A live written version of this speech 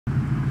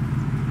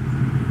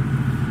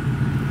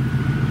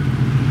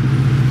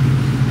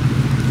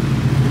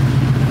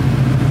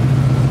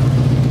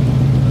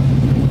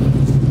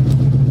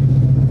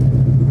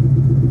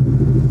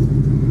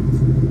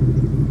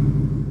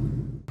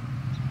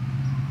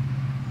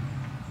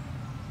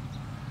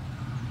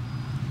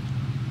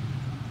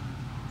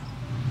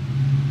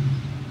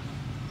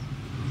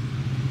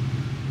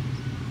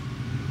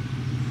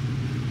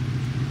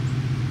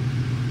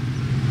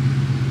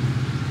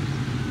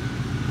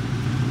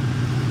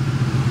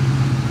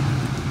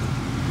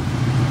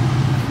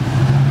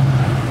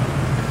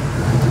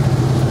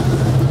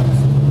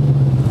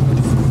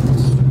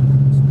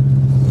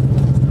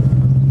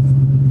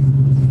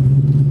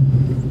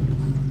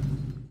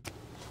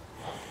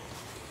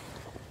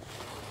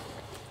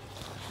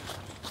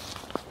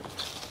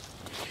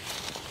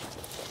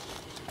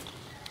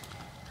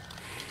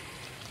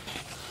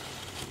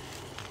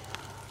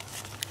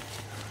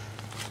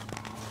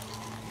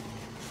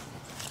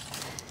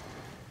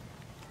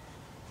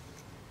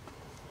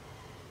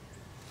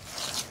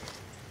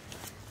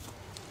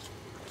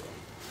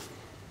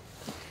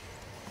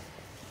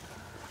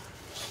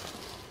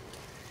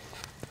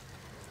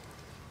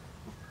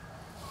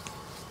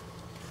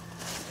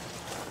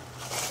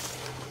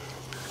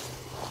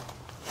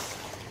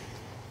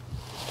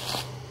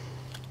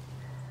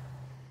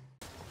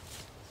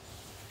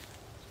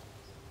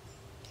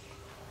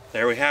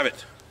there we have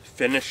it.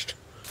 Finished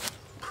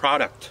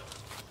product.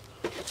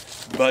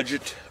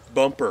 Budget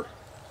bumper.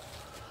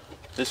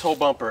 This whole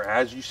bumper,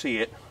 as you see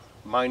it,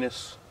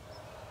 minus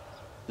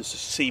this is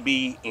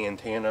CB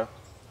antenna.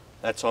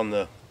 That's on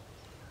the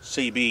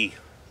CB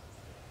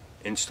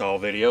install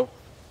video.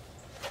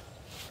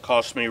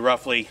 Cost me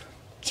roughly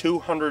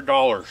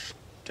 $200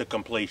 to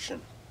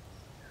completion.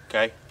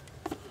 Okay?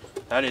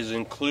 That is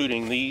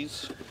including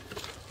these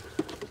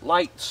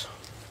lights.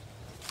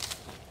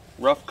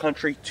 Rough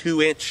Country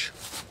 2-inch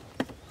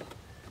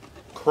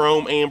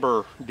chrome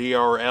amber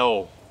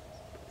DRL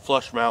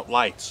flush mount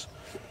lights.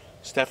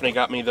 Stephanie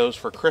got me those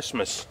for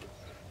Christmas.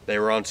 They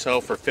were on sale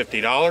for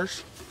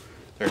 $50.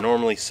 They're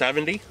normally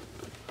 $70.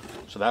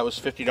 So that was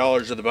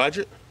 $50 of the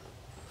budget.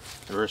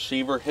 The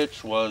receiver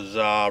hitch was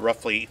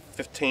roughly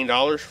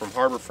 $15 from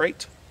Harbor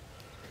Freight.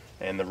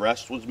 And the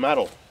rest was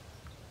metal.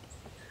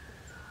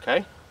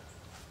 Okay?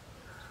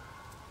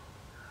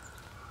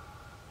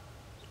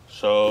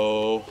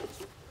 So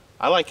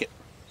I like it.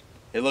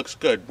 It looks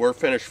good. We're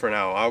finished for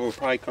now. I will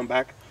probably come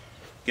back,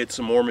 get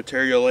some more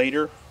material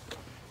later,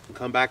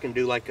 come back and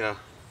do like a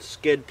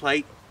skid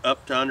plate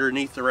up to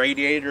underneath the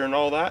radiator and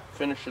all that,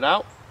 finish it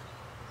out.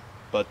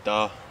 But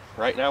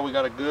right now we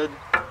got a good,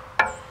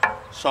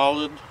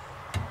 solid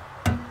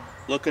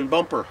looking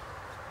bumper.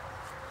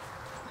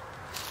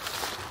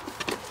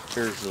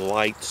 Here's the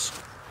lights.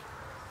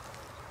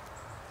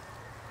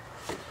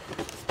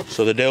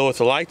 So the deal with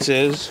the lights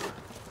is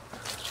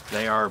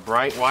they are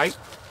bright white.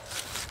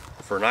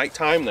 For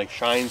nighttime, they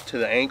shine to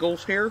the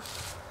angles here,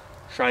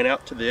 shine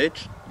out to the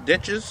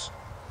ditches,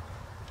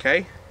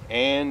 okay?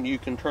 And you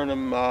can turn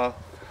them, the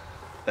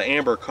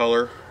amber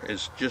color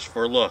is just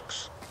for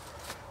looks.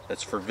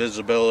 That's for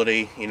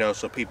visibility, you know,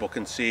 so people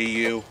can see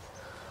you.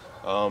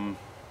 I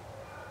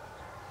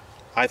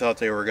thought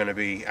they were going to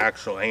be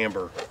actual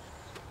amber,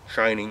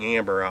 shining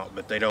amber out,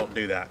 but they don't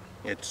do that.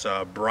 It's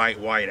bright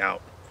white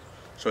out.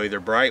 So either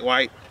bright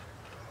white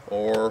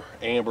or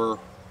amber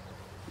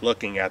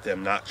looking at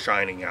them, not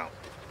shining out.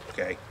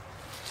 Okay,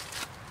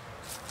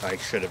 I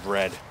should have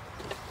read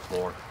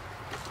more,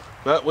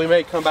 but we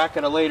may come back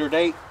at a later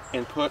date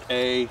and put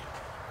a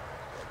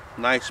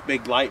nice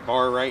big light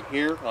bar right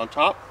here on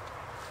top.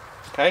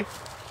 Okay,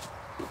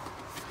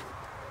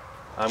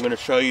 I'm going to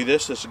show you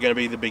this. This is going to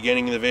be the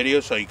beginning of the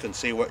video so you can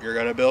see what you're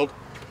going to build.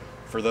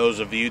 For those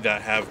of you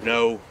that have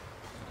no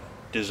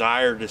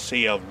desire to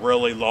see a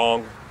really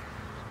long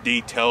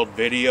detailed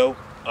video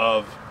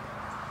of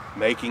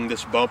making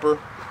this bumper,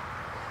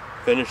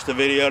 finish the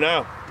video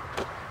now.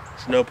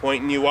 There's no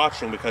point in you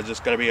watching because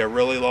it's going to be a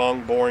really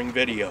long, boring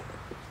video.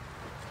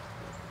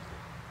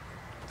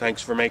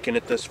 Thanks for making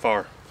it this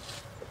far.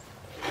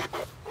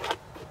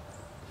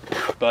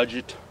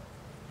 Budget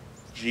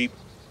Jeep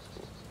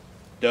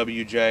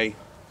WJ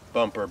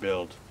bumper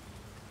build.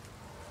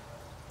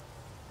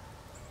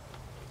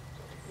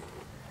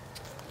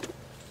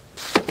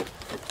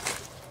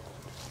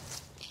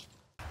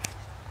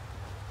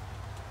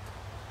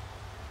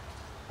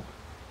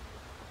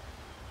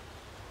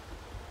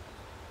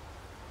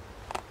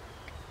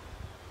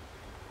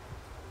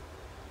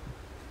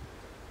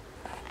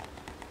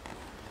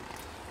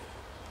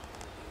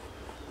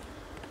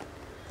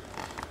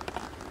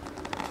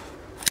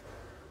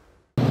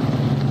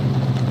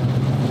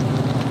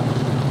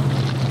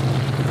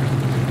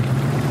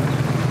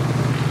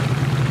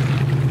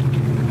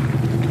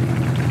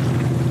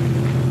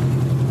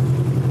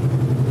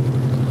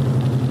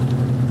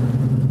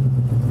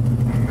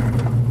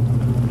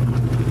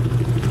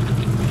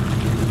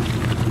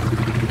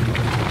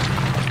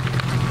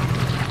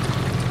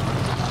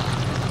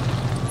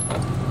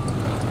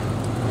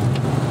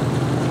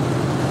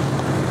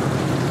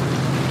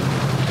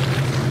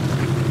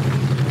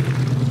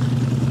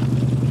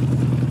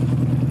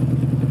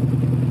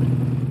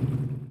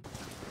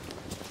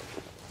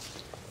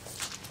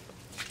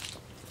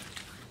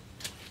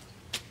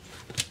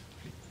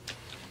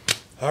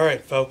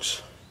 Alright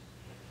folks,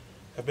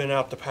 I've been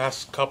out the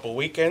past couple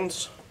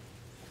weekends.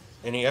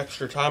 Any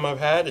extra time I've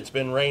had, it's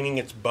been raining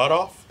its butt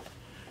off.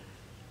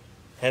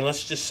 And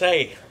let's just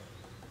say,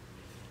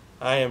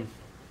 I am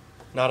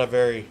not a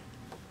very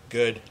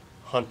good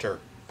hunter.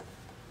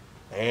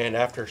 And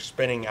after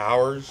spending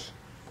hours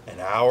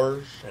and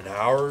hours and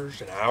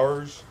hours and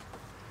hours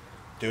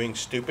doing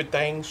stupid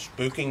things,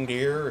 spooking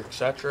deer,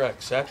 etc.,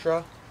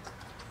 etc.,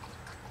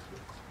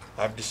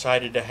 I've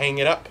decided to hang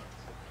it up.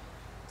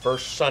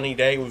 First sunny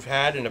day we've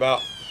had in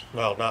about,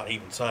 well, not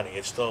even sunny,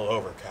 it's still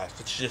overcast.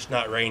 It's just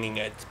not raining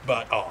its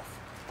butt off.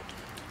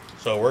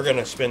 So we're going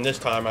to spend this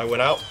time. I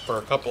went out for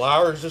a couple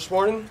hours this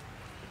morning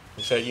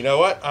and said, you know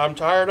what, I'm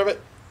tired of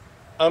it.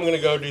 I'm going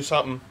to go do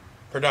something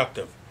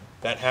productive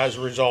that has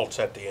results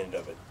at the end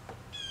of it.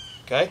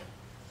 Okay?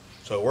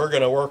 So we're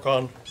going to work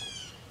on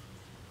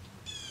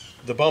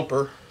the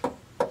bumper.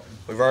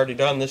 We've already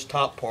done this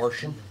top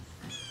portion.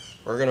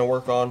 We're going to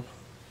work on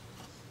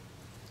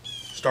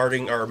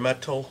starting our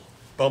metal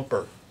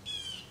bumper.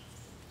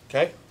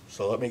 Okay,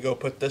 so let me go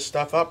put this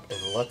stuff up and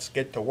let's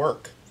get to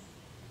work.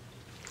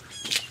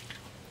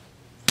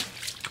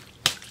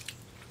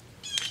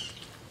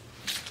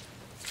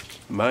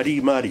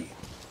 Muddy, muddy.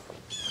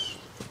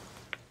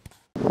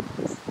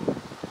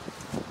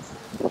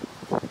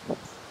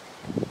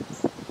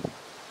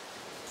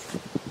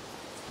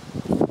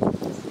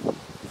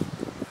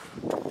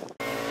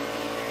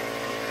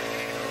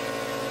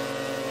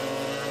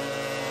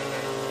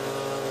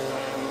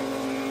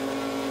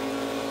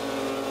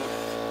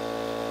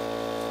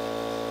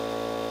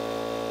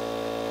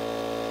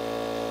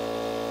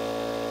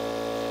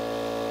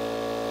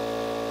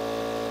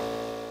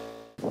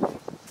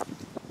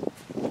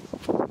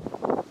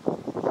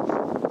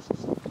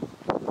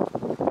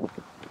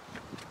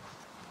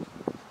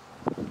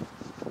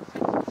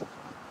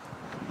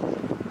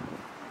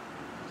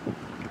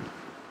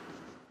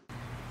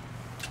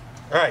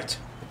 Alright,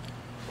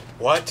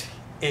 what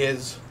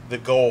is the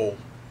goal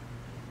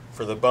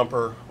for the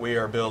bumper we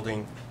are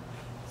building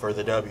for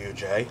the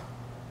WJ?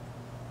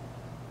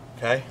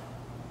 Okay,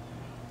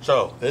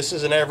 so this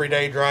is an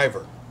everyday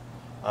driver.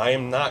 I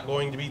am not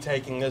going to be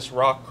taking this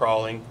rock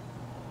crawling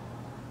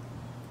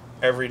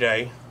every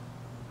day,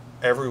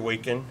 every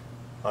weekend,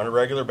 on a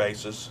regular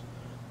basis.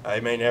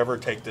 I may never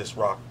take this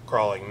rock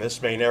crawling.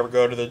 This may never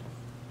go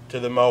to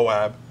the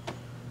Moab,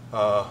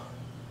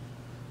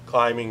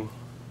 climbing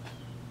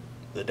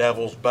the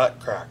devil's butt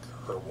crack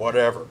or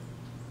whatever.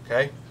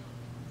 Okay,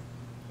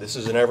 this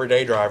is an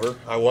everyday driver.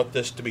 I want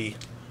this to be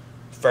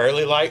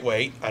fairly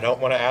lightweight. I don't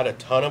want to add a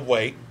ton of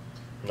weight.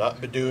 I'm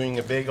not doing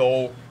a big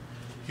old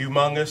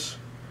humongous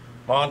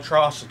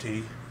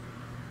monstrosity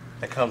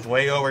that comes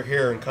way over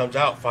here and comes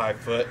out 5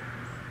 foot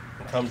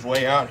and comes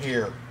way out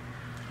here.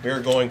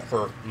 We're going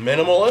for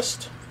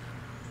minimalist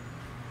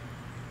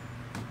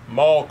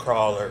mall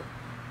crawler.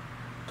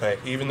 Okay,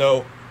 even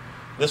though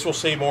this will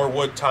see more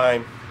wood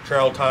time,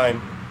 trail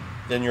time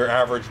than your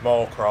average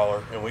mall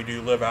crawler, and we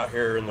do live out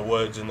here in the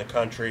woods in the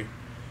country,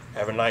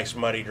 have a nice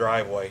muddy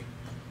driveway,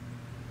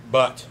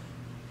 but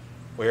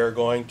we are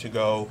going to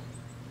go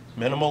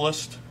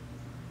minimalist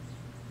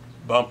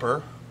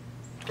bumper.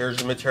 Here's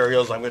the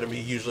materials I'm going to be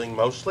using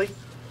mostly.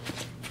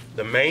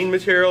 The main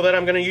material that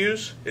I'm going to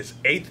use is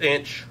 1/8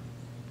 inch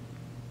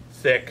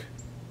thick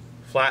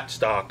flat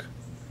stock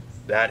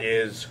that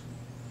is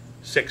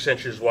 6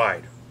 inches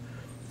wide.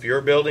 If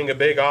you're building a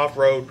big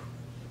off-road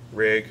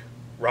rig,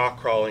 rock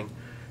crawling,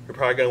 you're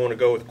probably going to want to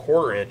go with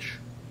 1/4 inch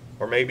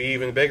or maybe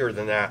even bigger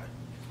than that.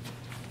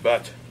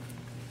 But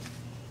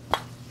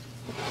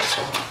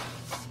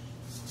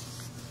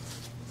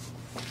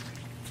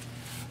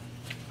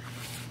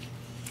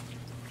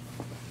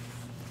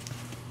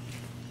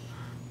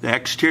the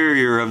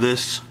exterior of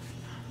this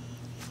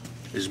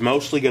is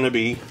mostly going to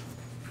be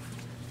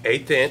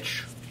 1/8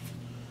 inch,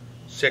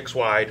 6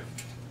 wide,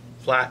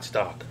 flat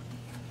stock.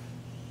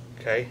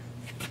 Okay.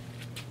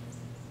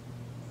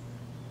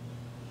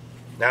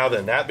 Now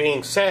then, that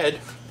being said,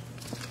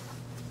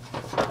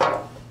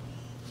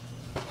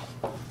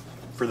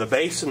 for the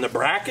base and the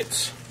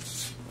brackets,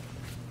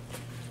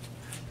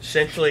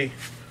 essentially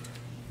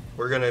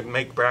we're going to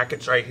make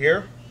brackets right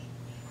here.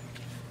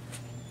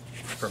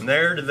 From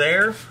there to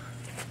there,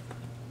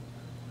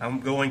 I'm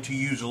going to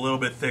use a little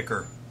bit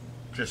thicker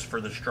just for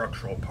the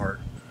structural part.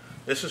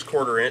 This is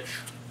 1/4 inch,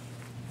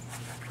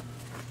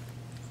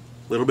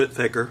 a little bit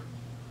thicker,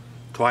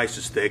 twice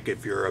as thick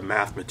if you're a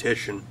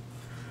mathematician,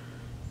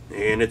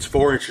 and it's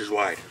 4 inches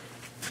wide.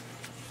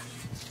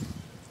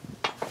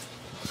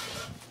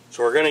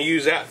 So we're going to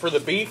use that for the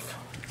beef.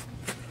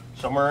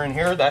 Somewhere in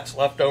here, that's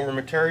leftover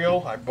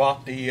material. I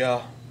bought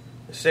the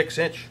 6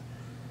 inch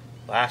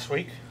last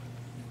week.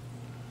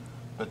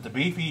 But the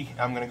beefy,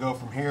 I'm going to go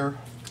from here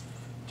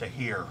to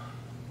here.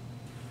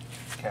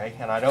 Okay,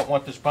 and I don't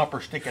want this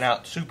bumper sticking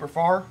out super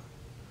far.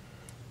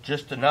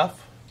 Just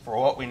enough for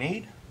what we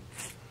need.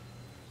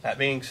 That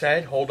being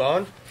said, hold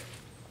on.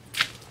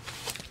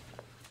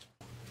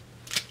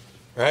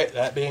 Right,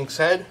 that being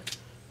said,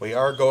 we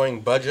are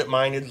going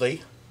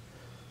budget-mindedly.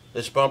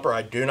 This bumper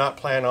I do not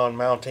plan on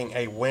mounting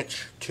a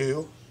winch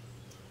to.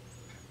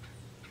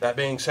 That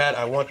being said,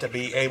 I want to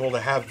be able to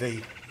have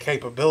the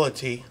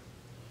capability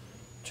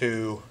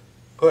to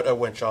put a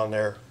winch on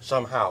there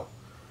somehow.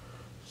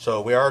 So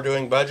we are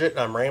doing budget.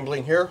 I'm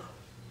rambling here.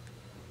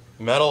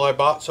 Metal I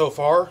bought so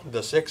far,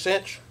 the 6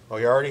 inch. Well,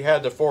 you already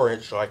had the 4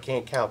 inch, so I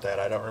can't count that.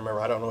 I don't remember.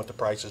 I don't know what the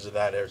prices of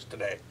that is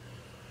today.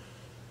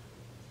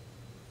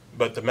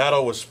 But the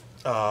metal was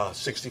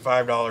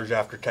 $65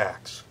 after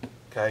tax.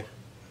 Okay.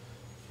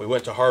 We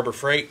went to Harbor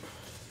Freight,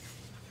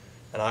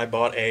 and I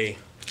bought a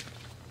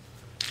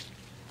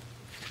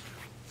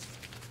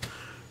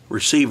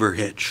receiver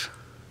hitch.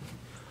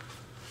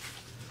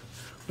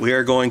 We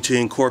are going to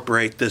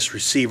incorporate this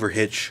receiver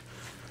hitch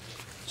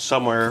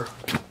somewhere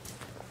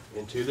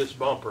into this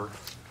bumper.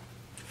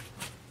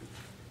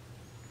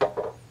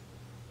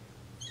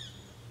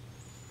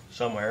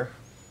 Somewhere.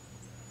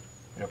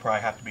 It'll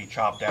probably have to be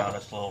chopped down.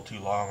 It's a little too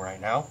long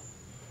right now.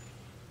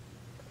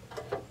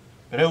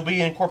 But it'll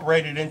be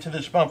incorporated into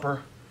this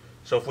bumper,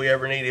 so if we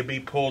ever need to be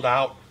pulled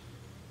out,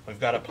 we've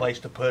got a place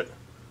to put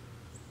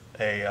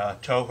a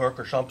tow hook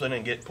or something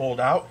and get pulled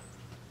out.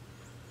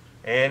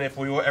 And if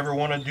we ever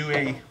want to do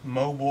a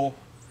mobile,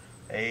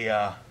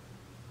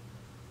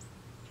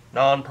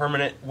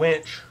 non-permanent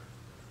winch,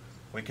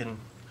 we can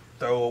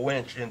throw a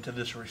winch into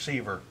this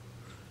receiver,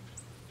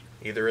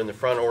 either in the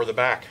front or the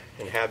back,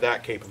 and have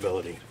that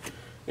capability.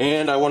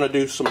 And I want to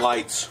do some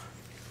lights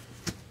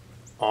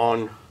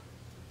on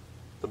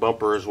the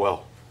bumper as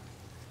well.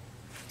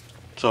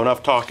 So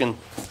enough talking.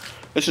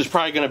 This is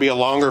probably going to be a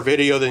longer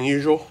video than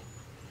usual,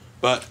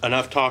 but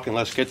enough talking,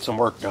 let's get some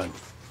work done.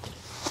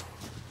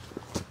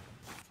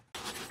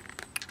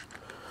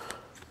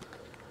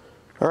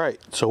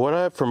 Alright,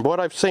 so from what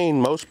I've seen,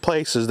 most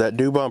places that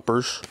do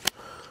bumpers,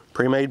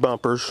 pre-made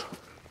bumpers,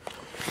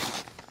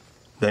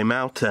 they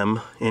mount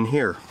them in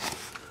here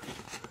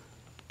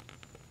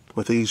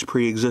with these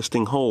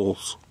pre-existing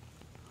holes.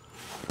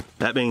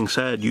 That being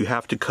said, you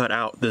have to cut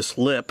out this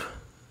lip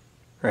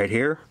right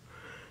here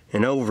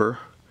and over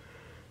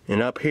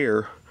and up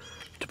here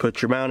to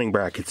put your mounting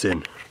brackets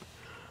in.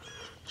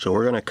 So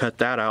we're going to cut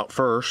that out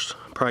first.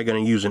 Probably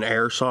going to use an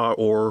air saw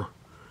or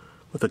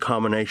with a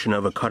combination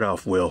of a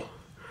cutoff wheel.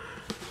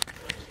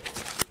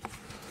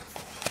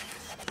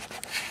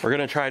 We're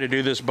going to try to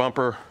do this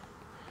bumper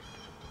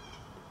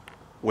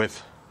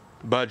with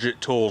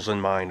budget tools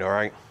in mind,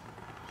 alright?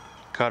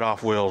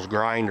 Cutoff wheels,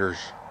 grinders,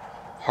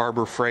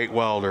 Harbor Freight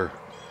welder.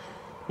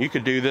 You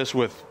could do this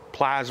with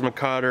plasma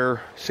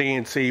cutter,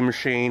 CNC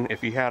machine,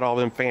 if you had all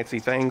them fancy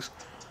things.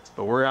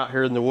 But we're out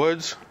here in the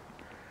woods.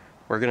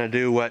 We're going to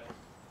do what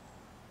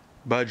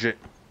budget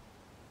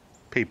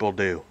people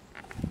do.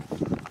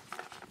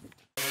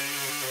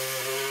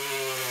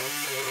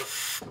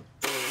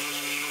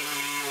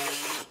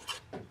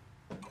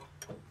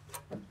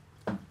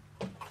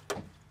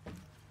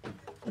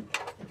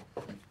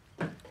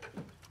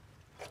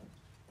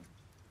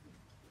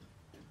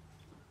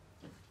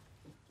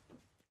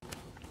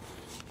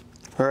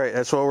 Alright,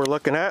 that's what we're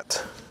looking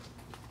at.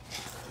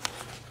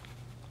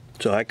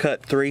 So I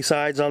cut 3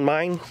 sides on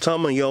mine.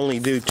 Some of you only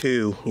do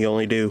 2. You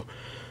only do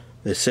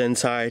this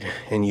inside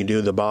and you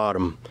do the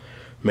bottom.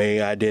 Me,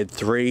 I did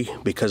 3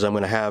 because I'm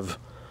going to have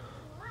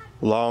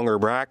longer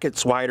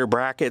brackets, wider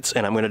brackets,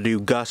 and I'm going to do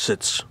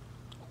gussets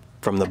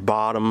from the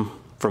bottom,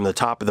 from the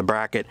top of the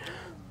bracket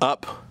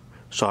up.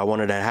 So I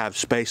wanted to have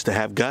space to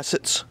have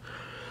gussets.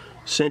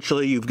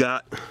 Essentially, you've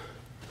got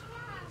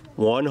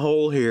one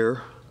hole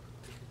here.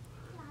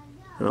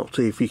 I don't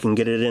see if you can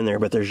get it in there,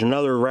 but there's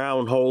another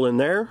round hole in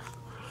there.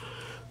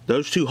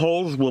 Those 2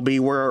 holes will be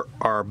where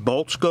our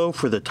bolts go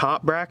for the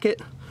top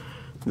bracket.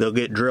 They'll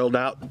get drilled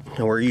out,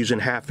 and we're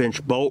using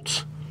 1/2-inch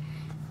bolts.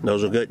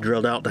 Those will get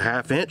drilled out to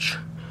 1/2 inch.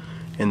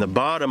 In the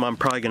bottom, I'm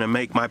probably going to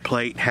make my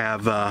plate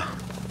have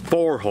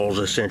 4 holes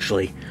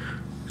essentially.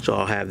 So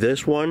I'll have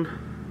this one,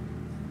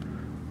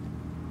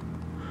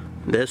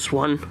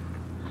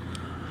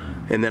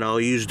 and then I'll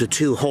use the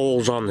 2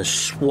 holes on the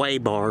sway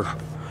bar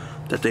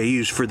that they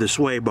use for the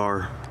sway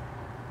bar.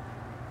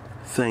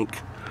 I think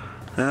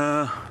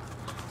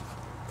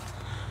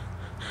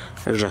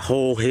there's a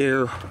hole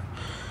here,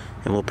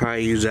 and we'll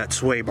probably use that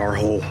sway bar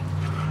hole.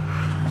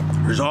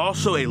 There's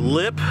also a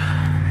lip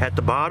at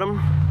the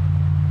bottom.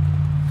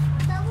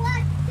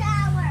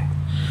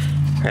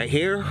 Right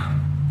here.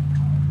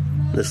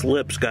 This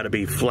lip's got to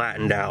be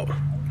flattened out.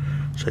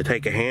 So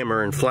take a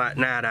hammer and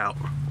flatten that out.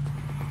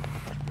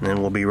 And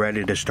then we'll be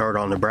ready to start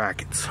on the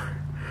brackets.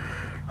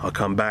 I'll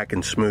come back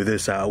and smooth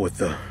this out with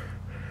the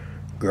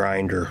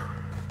grinder.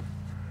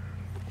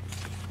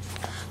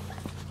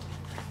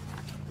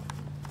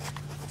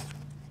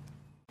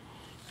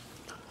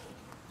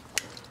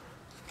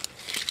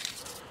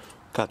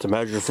 Got to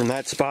measure from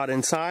that spot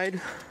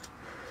inside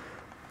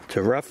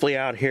to roughly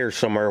out here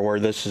somewhere where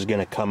this is going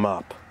to come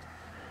up.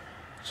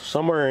 So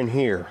somewhere in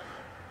here.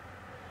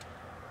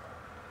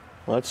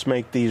 Let's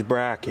make these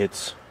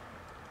brackets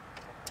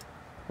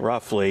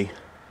roughly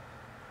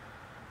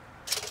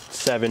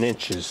 7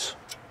 inches.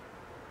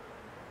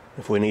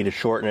 If we need to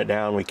shorten it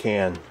down, we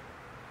can.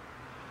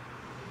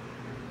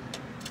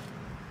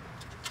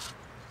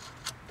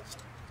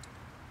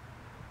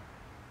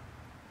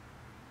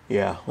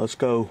 Yeah, let's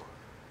go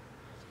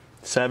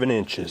 7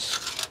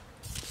 inches.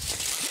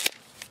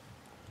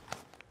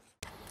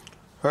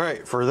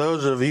 Alright, for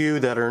those of you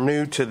that are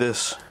new to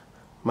this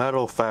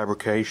metal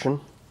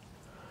fabrication,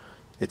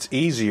 it's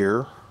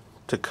easier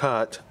to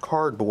cut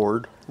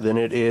cardboard than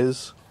it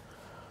is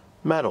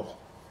metal.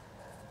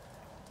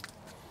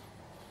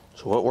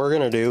 So what we're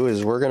going to do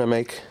is we're going to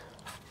make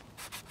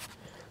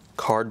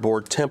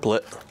cardboard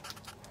template.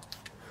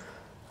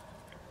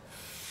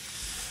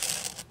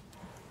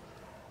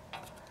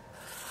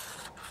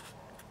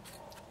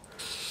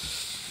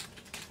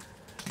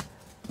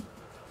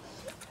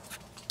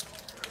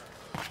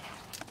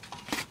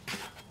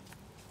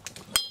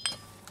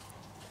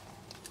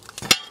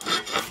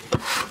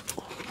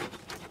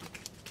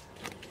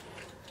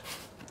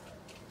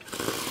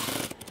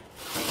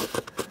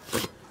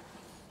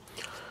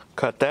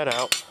 Cut that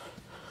out.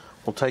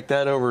 We'll take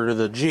that over to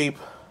the Jeep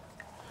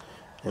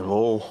and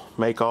we'll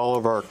make all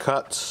of our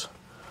cuts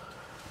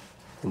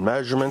and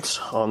measurements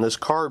on this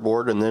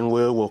cardboard, and then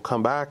we'll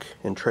come back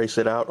and trace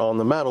it out on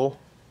the metal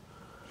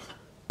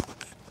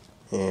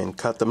and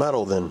cut the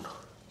metal then.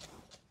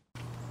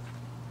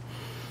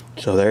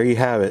 So there you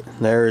have it.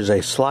 There is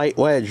a slight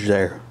wedge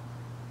there.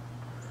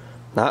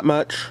 Not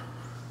much.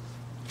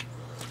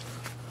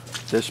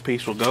 This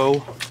piece will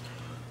go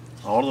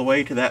all the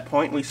way to that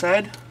point we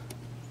said,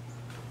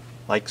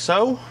 like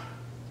so.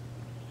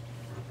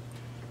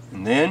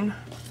 And then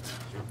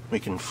we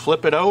can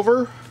flip it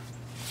over,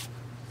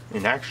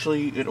 and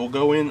actually it will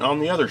go in on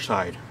the other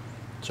side.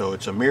 So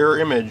it's a mirror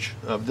image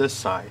of this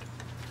side.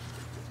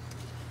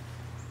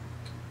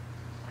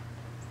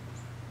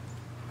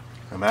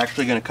 I'm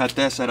actually going to cut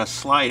this at a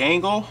slight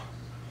angle,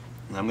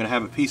 and I'm going to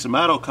have a piece of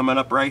metal coming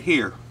up right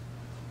here.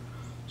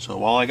 So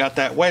while I got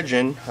that wedge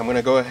in, I'm going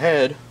to go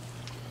ahead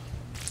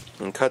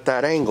and cut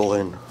that angle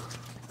in.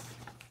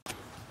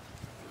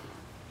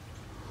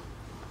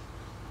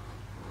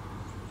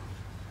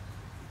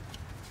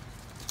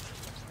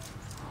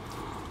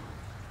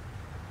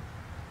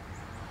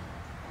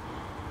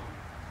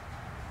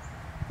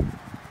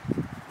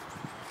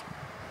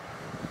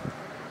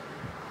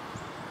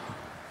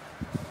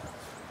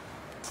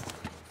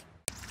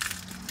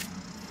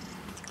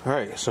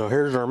 Alright, so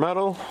here's our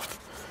metal,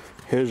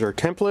 here's our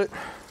template.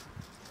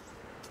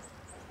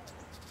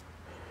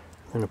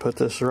 I'm going to put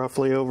this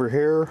roughly over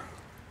here.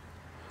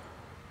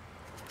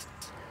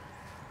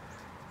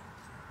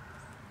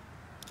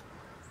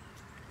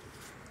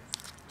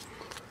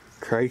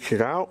 Trace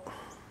it out.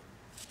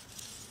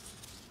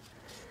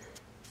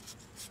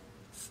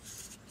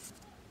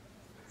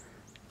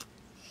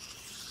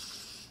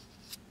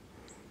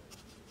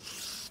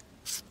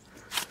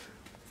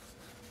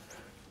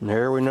 And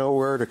there we know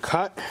where to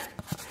cut.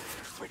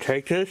 We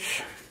take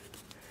this,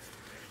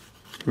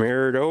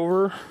 mirror it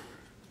over.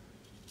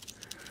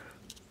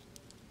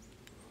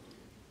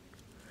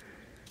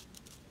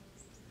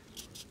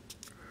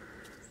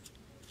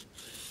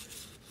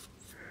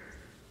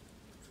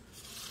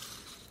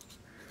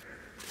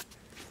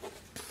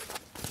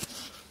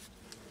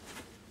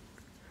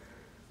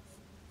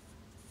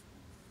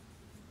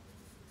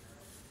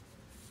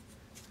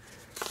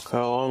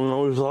 Cut along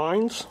those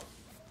lines.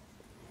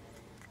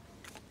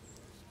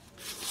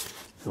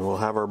 And we'll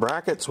have our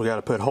brackets. We got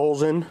to put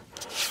holes in.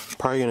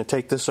 Probably going to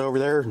take this over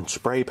there and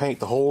spray paint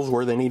the holes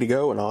where they need to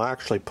go, and I'll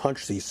actually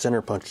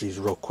center punch these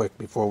real quick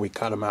before we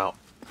cut them out.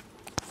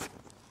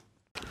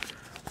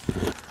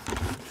 It's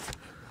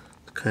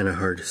kind of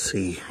hard to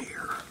see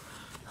here.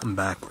 I'm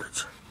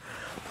backwards.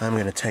 I'm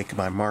going to take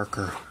my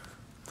marker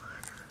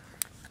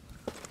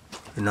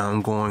and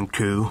I'm going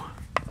to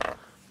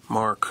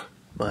mark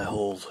my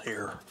holes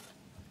here.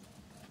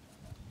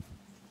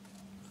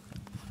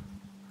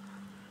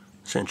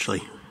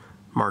 Essentially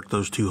mark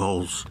those two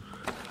holes.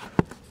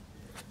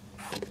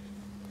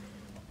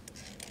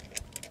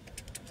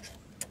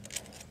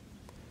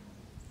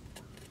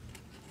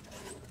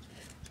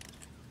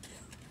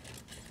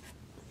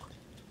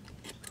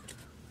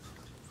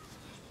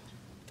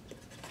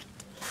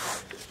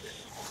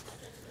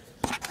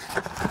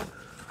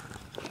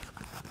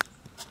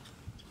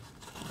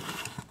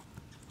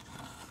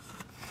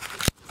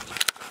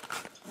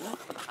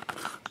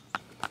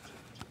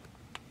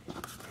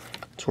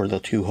 That's where the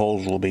two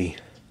holes will be.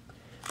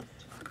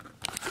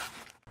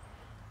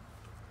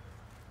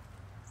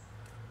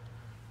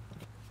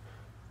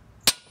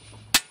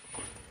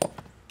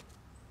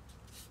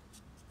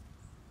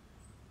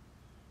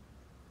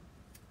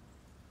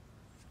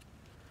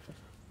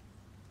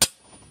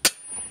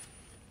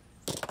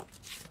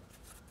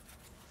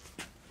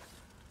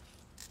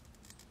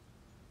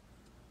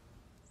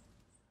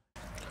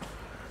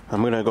 I'm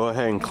going to go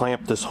ahead and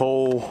clamp this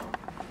whole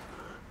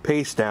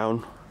piece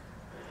down.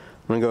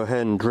 I'm going to go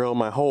ahead and drill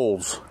my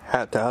holes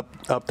up to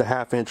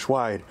 1/2 inch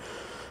wide.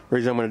 The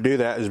reason I'm going to do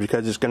that is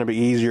because it's going to be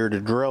easier to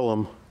drill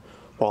them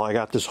while I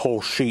got this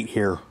whole sheet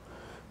here.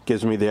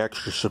 Gives me the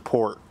extra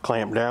support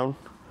clamped down.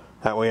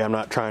 That way I'm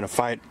not trying to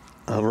fight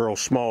a real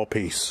small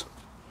piece.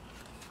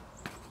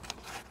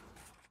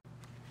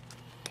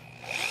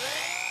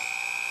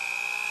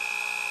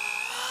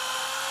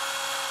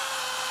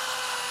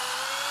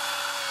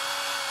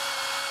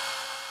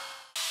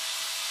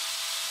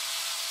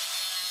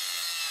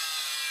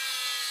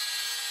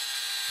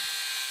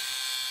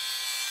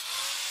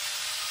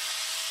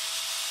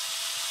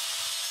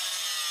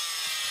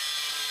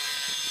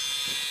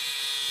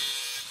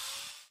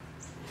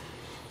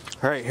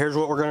 Alright, here's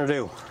what we're going to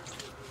do.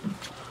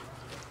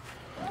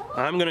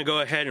 I'm going to go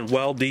ahead and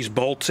weld these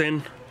bolts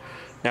in.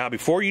 Now,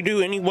 before you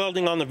do any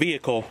welding on the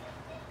vehicle,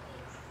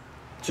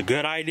 it's a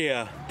good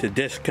idea to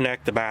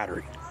disconnect the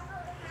battery.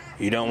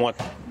 You don't want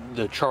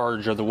the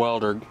charge of the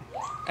welder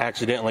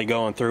accidentally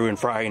going through and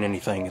frying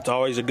anything. It's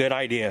always a good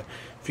idea,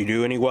 if you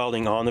do any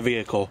welding on the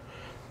vehicle,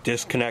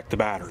 disconnect the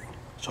battery.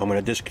 So I'm going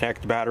to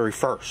disconnect the battery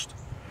first.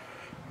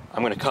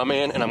 I'm going to come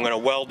in and I'm going to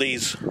weld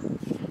these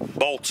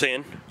bolts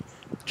in,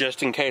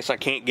 just in case I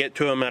can't get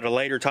to them at a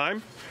later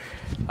time.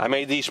 I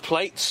made these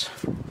plates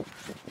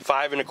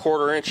 5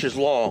 1/4 inches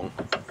long.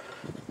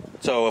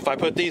 So if I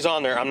put these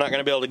on there, I'm not going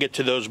to be able to get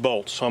to those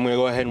bolts. So I'm going to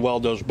go ahead and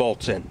weld those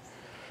bolts in.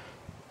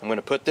 I'm going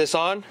to put this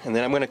on, and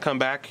then I'm going to come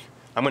back.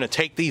 I'm going to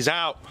take these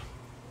out.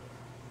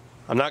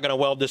 I'm not going to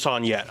weld this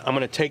on yet. I'm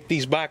going to take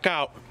these back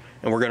out,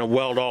 and we're going to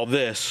weld all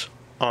this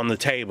on the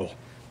table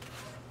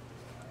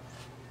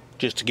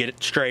just to get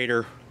it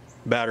straighter,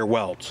 better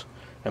welds.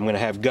 I'm going to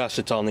have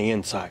gussets on the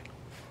inside.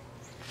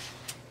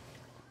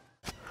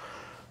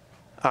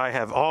 I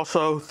have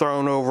also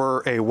thrown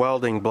over a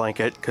welding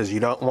blanket because you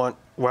don't want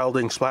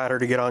welding splatter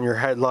to get on your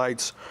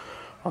headlights,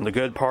 on the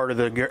good part of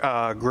the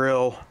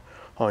grill,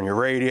 on your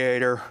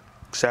radiator,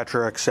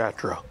 etc.,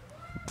 etc.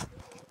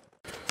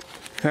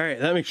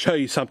 Alright, let me show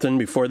you something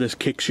before this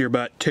kicks your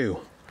butt too.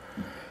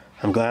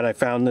 I'm glad I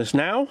found this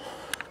now.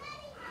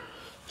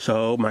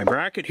 So my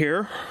bracket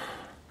here,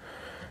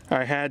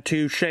 I had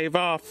to shave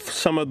off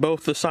some of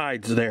both the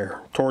sides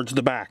there, towards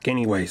the back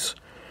anyways.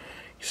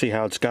 You see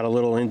how it's got a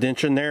little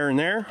indentation there and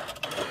there?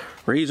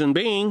 Reason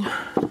being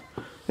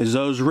is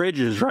those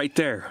ridges right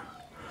there.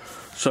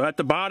 So at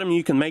the bottom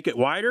you can make it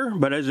wider,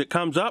 but as it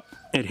comes up,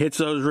 it hits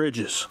those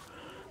ridges.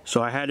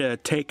 So I had to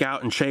take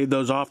out and shave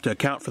those off to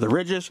account for the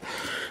ridges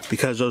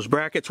because those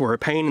brackets were a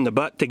pain in the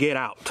butt to get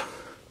out.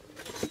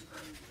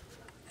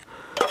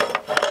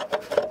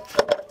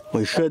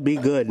 We should be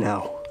good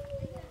now.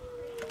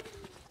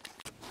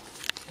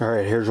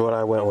 Alright, here's what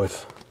I went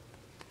with.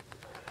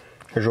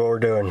 Here's what we're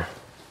doing.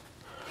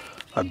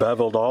 I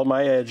beveled all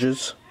my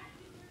edges.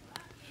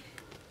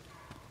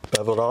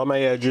 Beveled all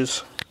my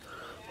edges.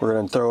 We're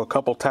going to throw a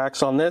couple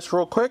tacks on this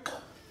real quick.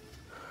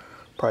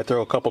 Probably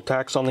throw a couple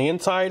tacks on the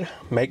inside.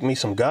 Make me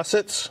some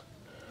gussets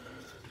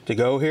to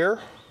go here.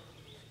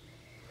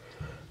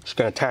 Just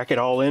going to tack it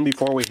all in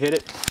before we hit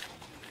it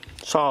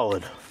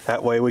solid.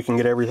 That way we can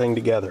get everything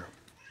together.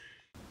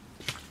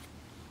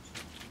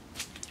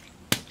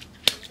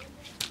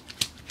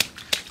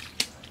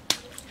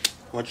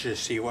 I want you to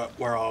see what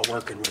we're all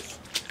working with.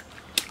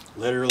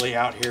 Literally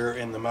out here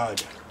in the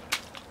mud.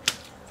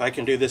 If I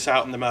can do this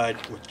out in the mud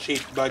with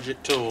cheap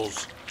budget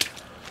tools,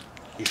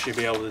 you should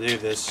be able to do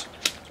this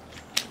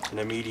in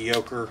a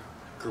mediocre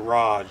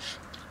garage.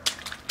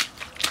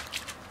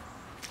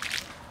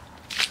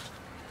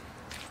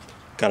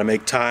 Gotta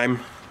make time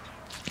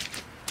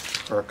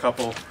for a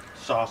couple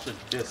sausage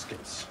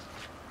biscuits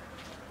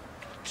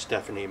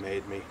Stephanie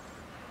made me.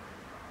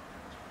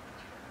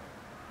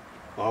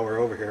 While we're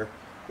over here,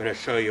 I'm going to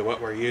show you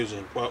what we're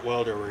using, what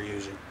welder we're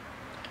using.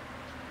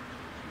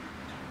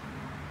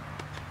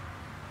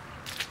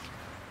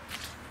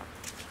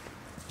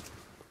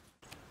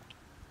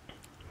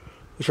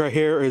 This right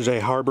here is a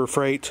Harbor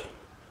Freight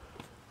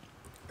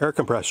air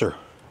compressor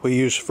we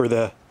used for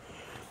the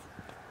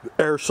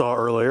air saw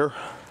earlier.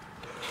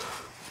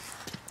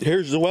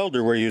 Here's the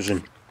welder we're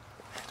using.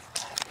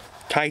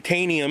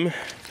 Titanium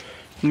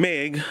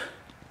MIG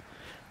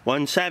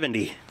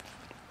 170.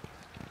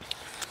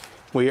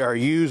 We are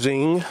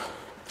using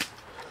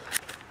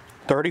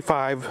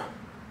 035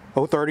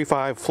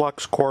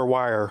 flux core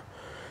wire,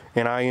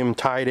 and I am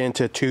tied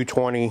into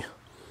 220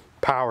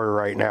 power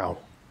right now.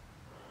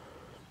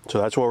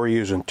 So that's what we're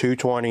using,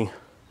 220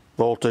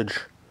 voltage,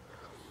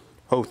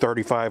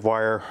 035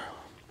 wire,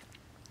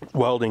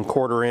 welding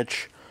 1/4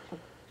 inch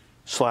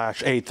 /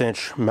 1/8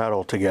 inch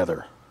metal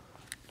together.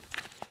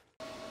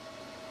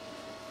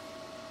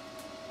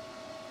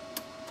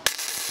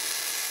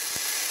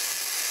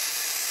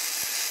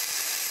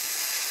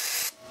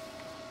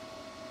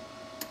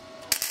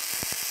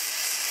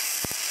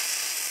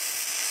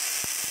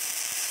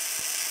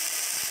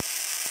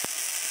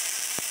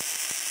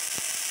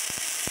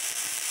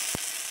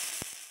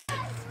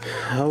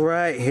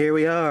 Alright, here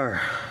we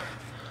are.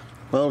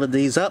 Welded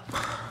these up.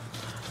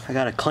 I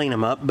gotta clean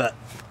them up, but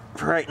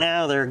for right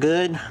now they're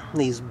good.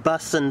 These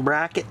busting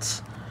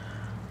brackets.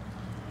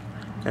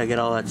 Gotta get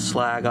all that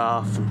slag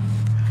off and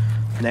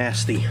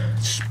nasty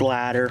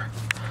splatter.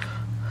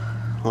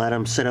 Let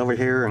them sit over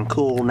here and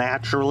cool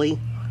naturally.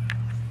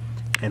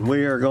 And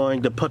we are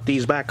going to put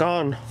these back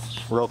on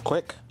real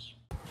quick.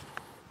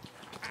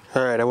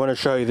 Alright, I want to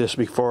show you this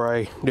before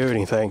I do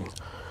anything.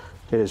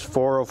 It is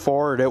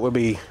 4:04 and it would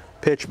be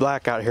pitch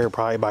black out here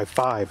probably by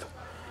 5.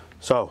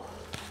 So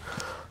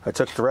I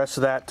took the rest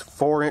of that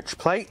 4-inch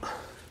plate.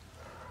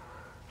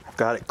 I've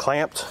got it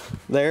clamped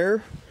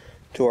there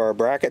to our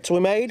brackets we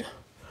made.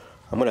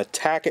 I'm going to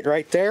tack it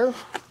right there.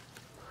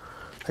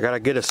 I got to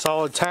get a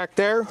solid tack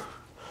there.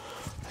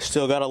 I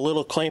still got a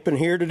little clamping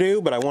here to do,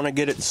 but I want to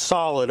get it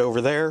solid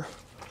over there.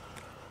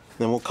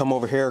 Then we'll come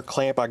over here,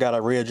 clamp. I got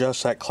to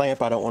readjust that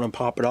clamp. I don't want to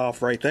pop it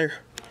off right there.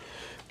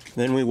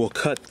 Then we will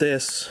cut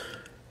this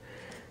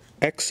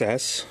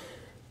excess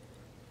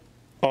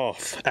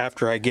off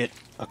after I get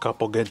a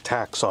couple good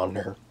tacks on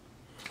there.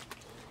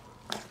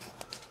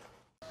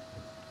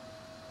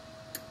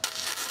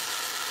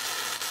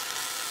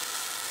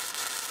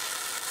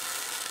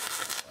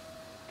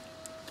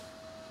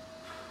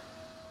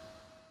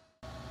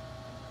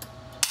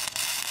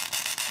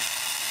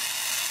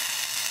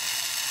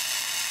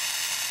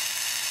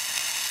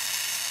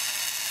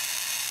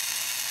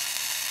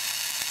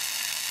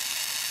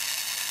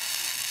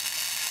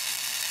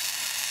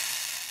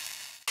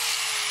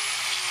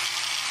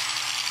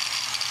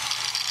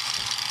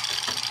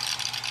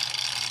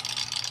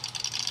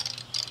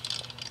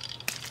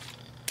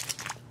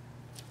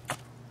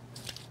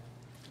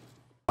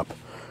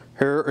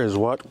 Here is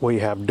what we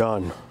have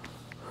done.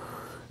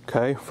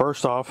 Okay,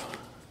 first off,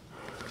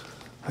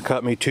 I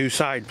cut me 2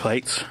 side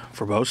plates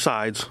for both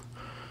sides.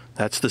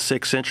 That's the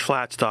 6-inch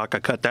flat stock. I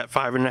cut that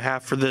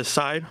 5.5 for this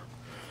side.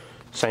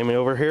 Same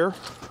over here.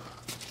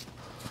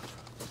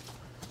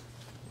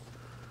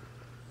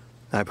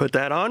 I put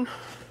that on,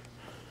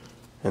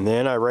 and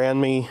then I ran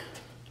me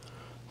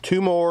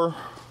 2 more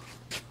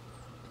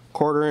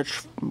 1/4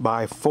 inch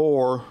by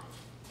 4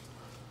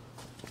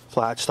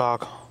 flat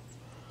stock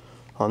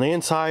on the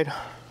inside.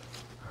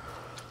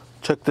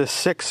 Took this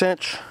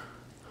 6-inch,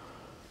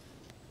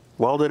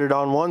 welded it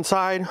on one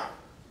side.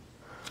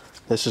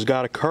 This has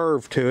got a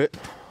curve to it.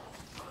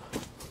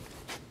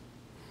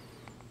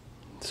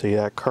 See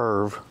that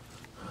curve?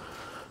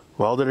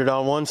 Welded it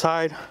on one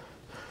side,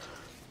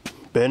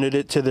 bended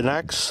it to the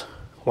next,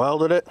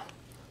 welded it,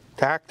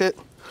 tacked it,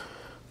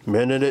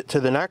 bended it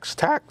to the next,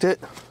 tacked it,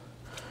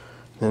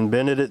 then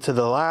bended it to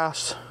the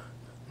last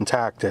and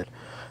tacked it.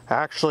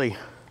 Actually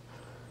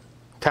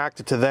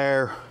tacked it to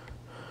there,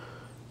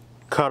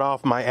 cut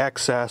off my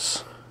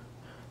excess,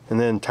 and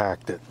then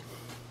tacked it.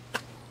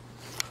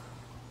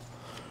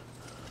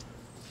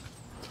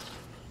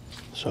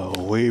 So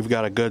we've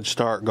got a good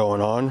start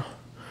going on.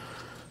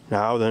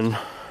 Now then,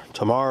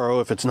 tomorrow,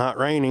 if it's not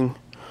raining,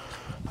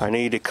 I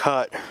need to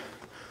cut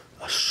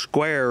a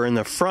square in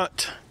the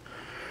front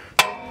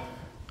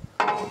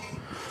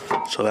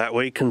so that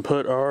we can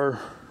put our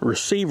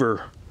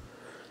receiver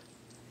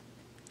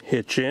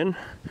hitch in,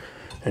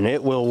 and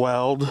it will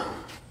weld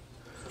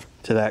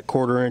to that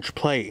 1/4 inch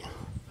plate.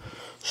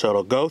 So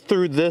it'll go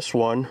through this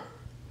one,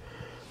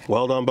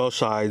 weld on both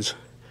sides,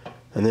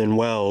 and then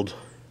weld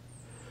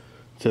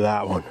to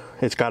that one.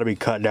 It's got to be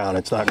cut down.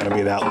 It's not going to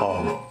be that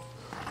long.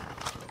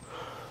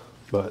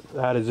 But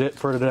that is it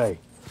for today.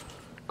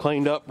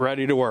 Cleaned up,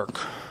 ready to work.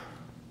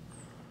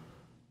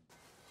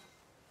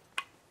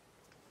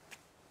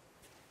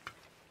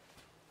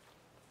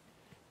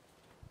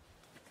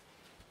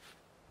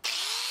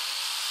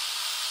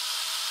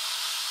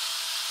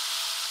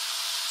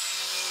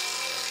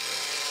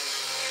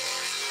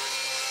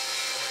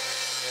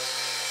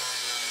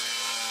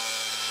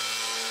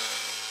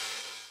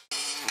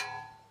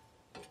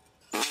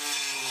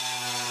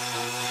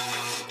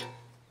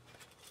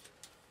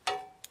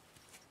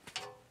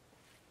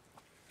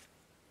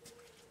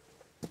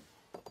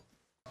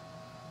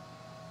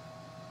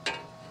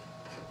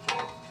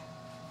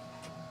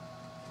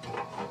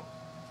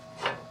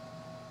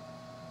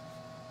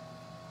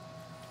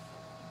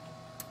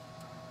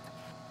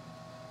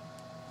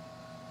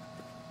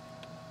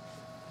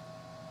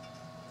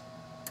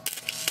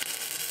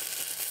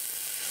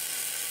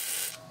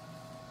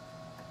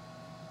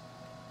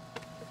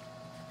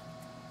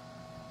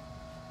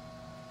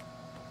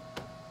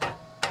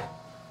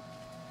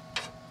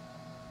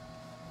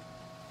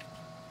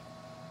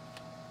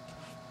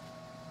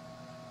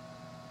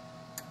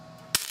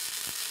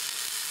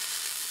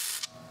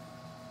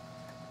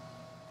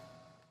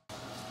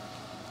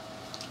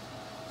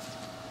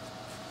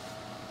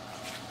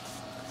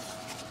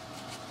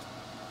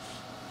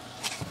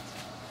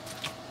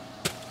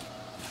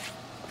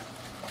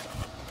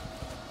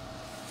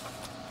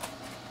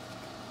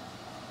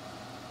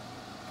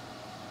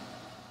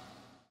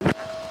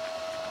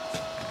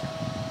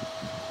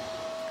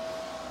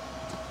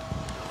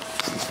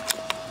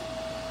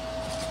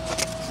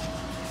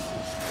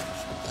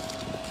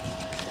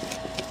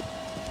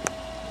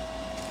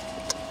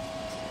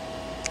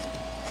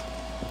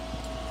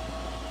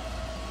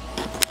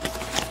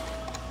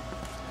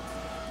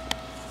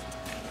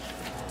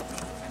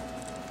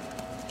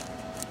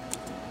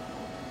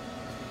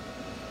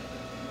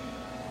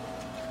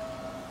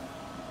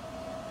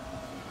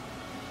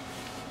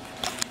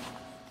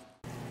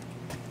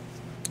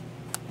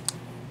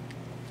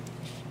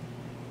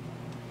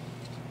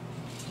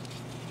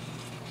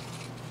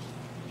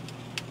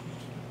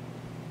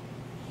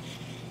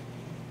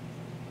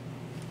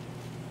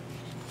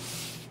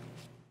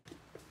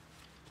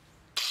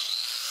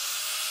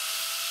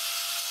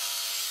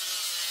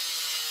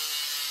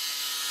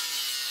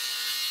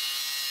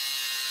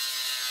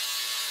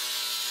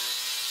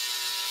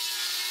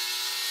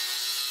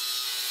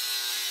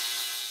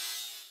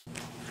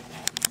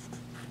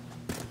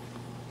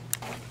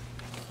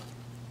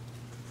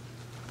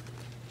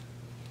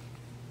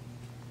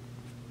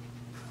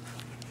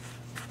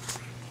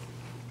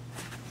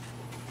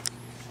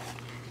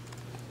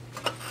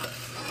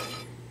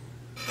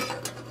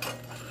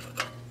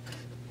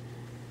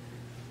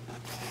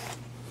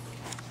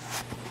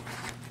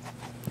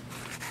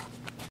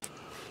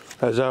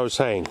 As I was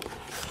saying,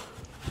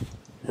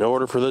 in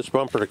order for this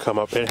bumper to come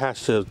up, it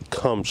has to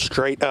come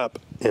straight up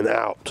and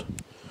out.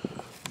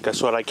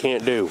 Guess what I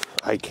can't do?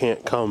 I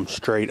can't come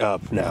straight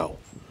up now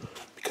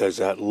because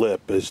that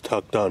lip is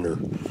tucked under.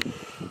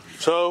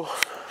 So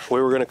we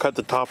were going to cut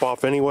the top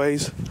off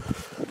anyways.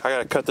 I got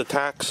to cut the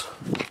tacks,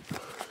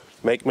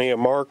 make me a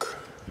mark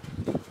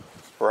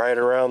right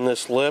around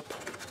this lip.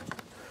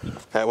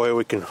 That way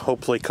we can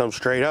hopefully come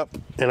straight up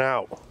and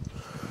out.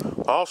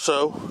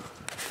 Also,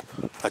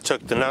 I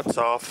took the nuts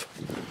off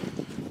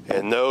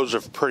And those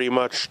have pretty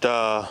much,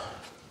 my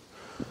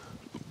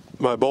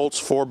bolts,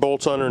 4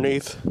 bolts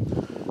underneath,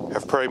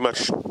 have pretty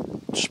much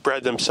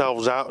spread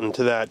themselves out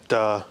into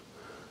that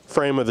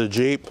frame of the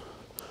Jeep.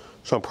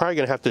 So I'm probably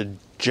going to have to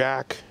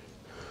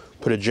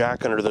put a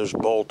jack under those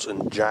bolts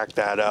and jack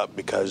that up,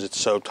 because it's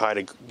so tight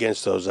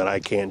against those that I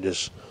can't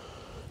just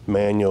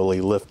manually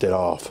lift it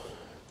off.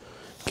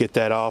 Get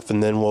that off,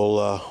 and then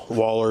we'll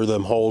waller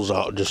them holes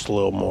out just a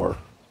little more.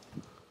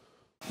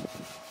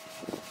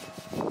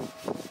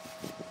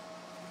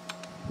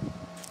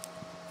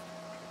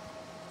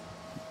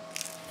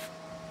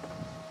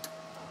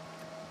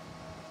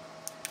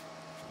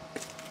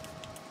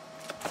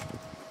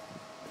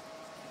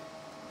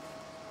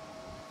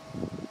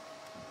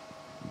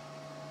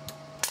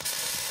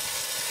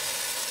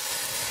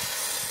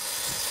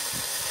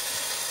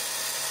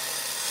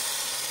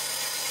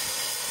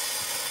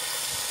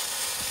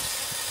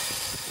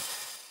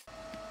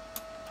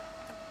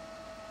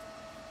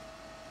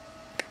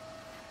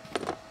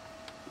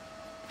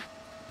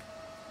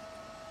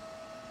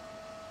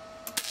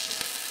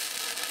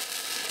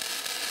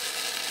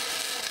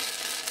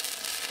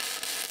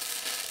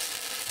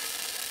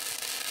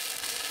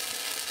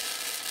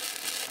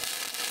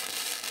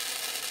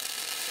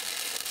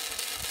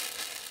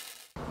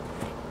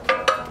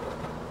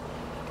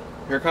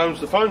 Here comes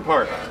the fun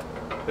part,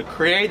 the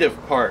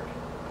creative part.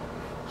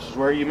 This is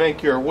where you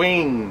make your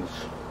wings.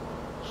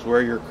 This is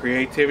where your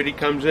creativity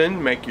comes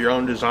in. Make your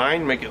own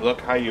design, make it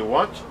look how you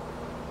want.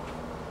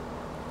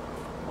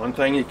 One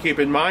thing you keep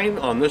in mind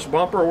on this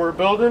bumper we're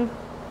building,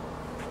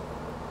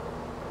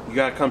 you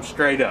gotta come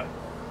straight up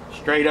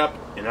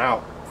and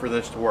out for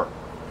this to work.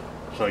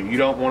 So you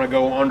don't want to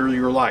go under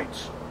your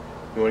lights.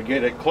 You want to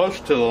get it close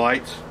to the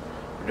lights,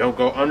 but don't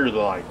go under the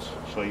lights.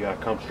 So you gotta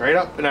come straight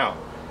up and out.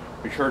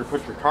 Be sure to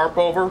put your tarp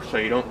over so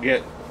you don't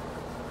get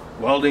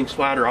welding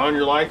splatter on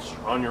your lights,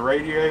 on your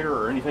radiator,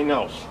 or anything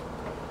else.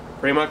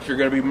 Pretty much you're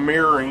going to be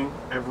mirroring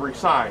every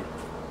side.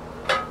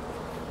 I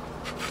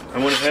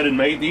went ahead and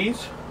made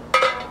these.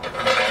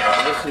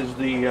 This is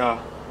the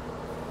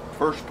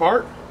first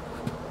part.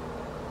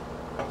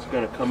 It's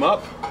going to come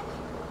up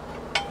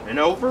and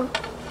over,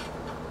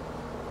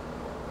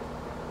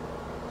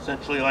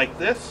 essentially like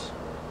this.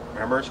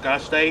 Remember, it's got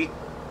to stay,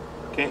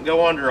 can't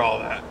go under all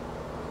that.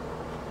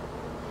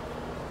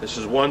 This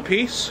is one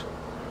piece.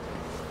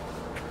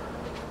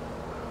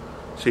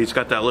 See, it's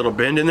got that little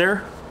bend in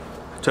there.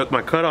 I took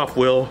my cutoff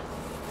wheel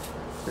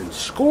and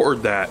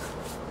scored that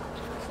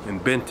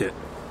and bent it.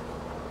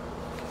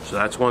 So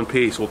that's one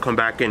piece. We'll come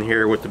back in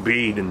here with the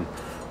bead and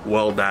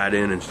weld that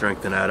in and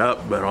strengthen that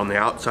up, but on the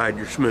outside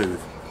you're smooth.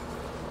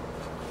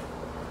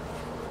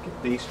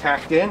 Get these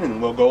tacked in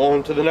and we'll go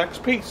on to the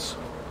next piece.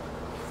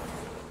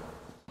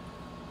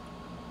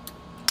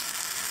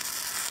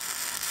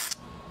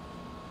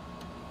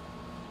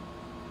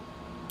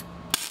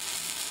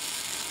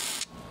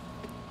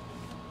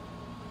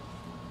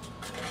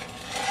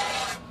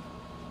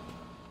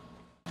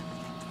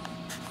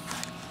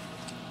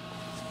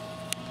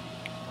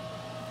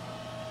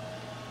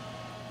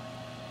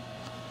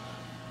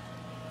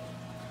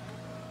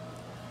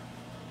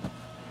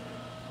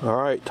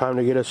 Alright, time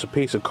to get us a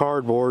piece of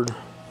cardboard.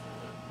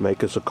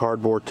 Make us a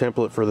cardboard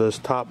template for this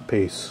top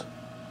piece.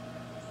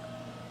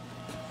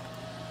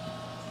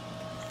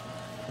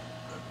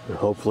 And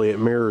hopefully it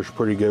mirrors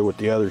pretty good with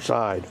the other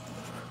side.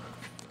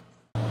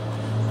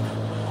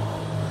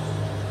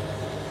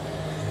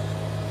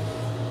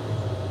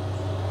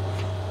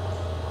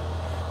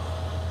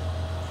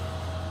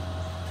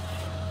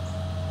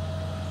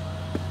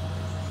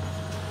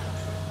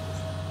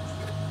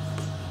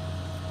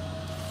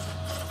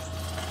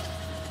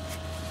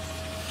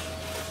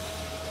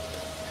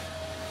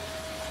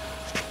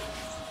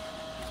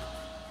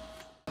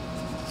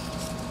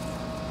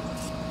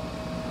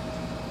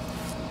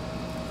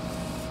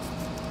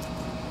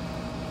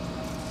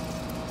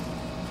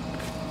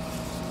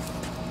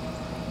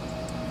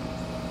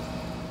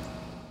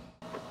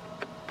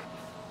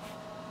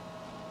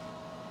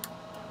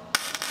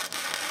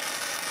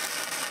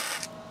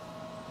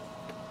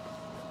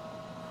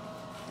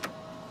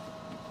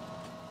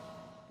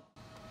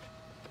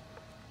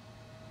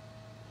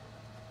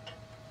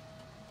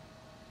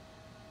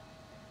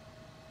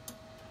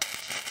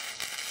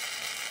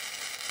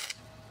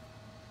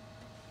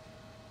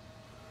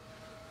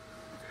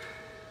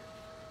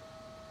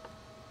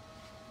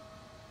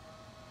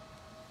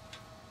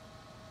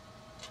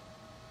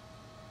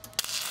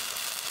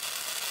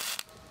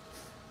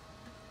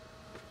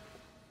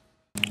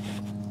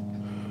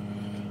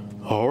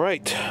 All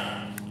right,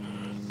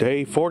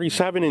 day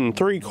 47 and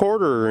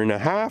 3/4 and a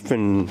half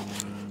and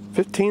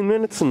 15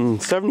 minutes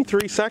and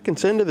 73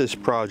 seconds into this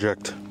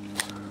project.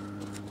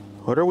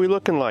 What are we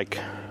looking like?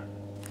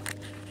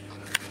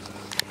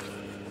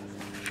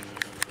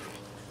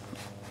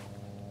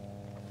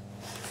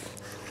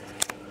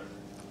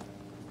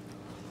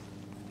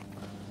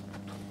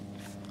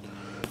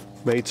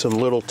 Made some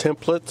little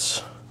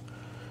templates,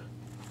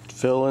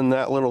 fill in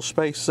that little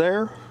space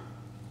there.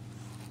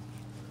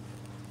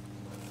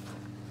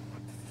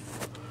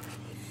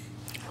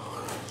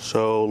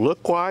 So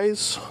look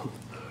wise,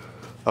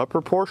 upper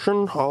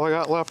portion, all I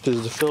got left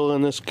is to fill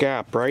in this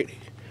gap, right?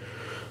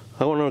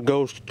 I want to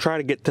go try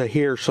to get to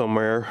here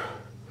somewhere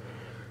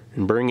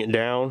and bring it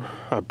down.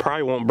 I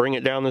probably won't bring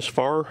it down this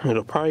far.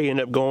 It'll probably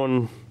end up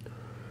going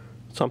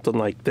something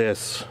like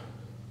this.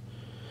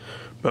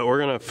 But we're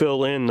going to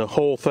fill in the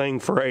whole thing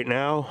for right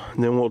now.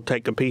 And then we'll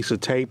take a piece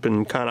of tape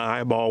and kind of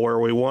eyeball where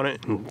we want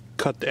it and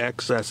cut the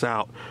excess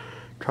out.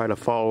 Try to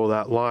follow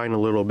that line a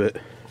little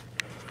bit.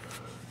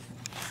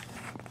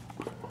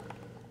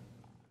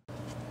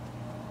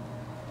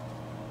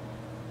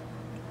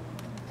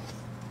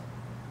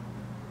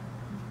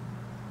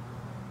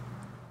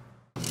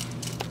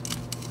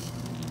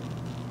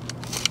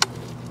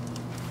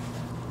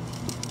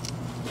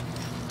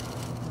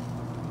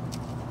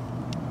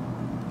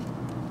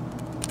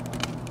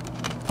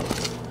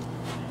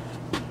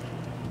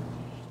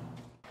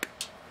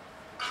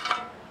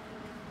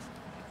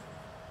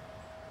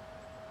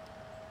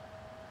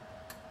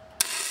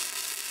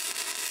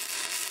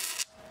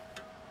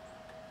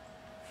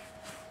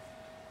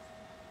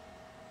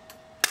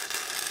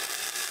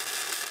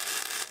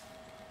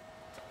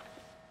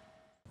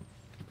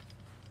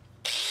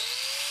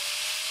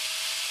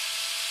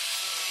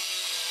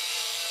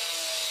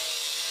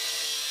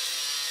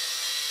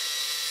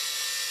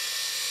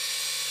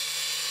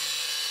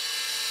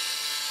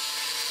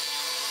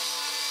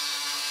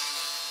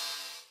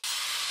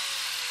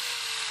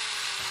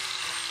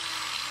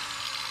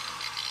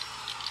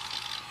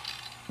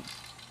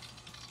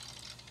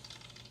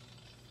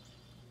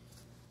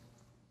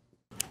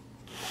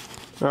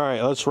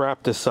 Alright, let's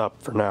wrap this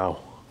up for now.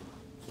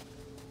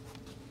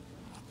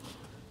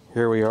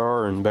 Here we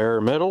are in bare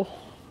metal.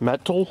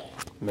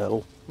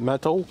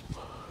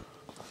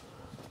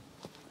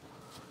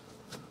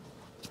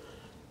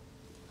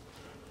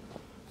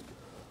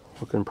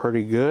 Looking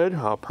pretty good.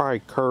 I'll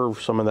probably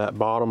curve some of that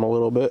bottom a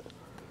little bit.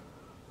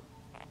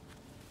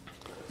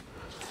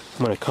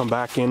 I'm going to come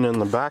back in on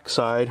the back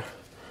side.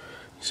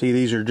 See,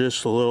 these are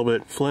just a little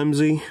bit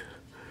flimsy.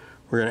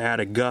 We're going to add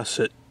a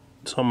gusset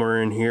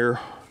somewhere in here.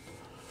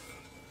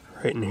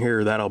 Right in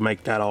here, that'll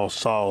make that all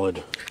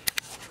solid.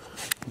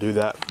 Do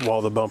that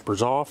while the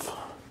bumper's off.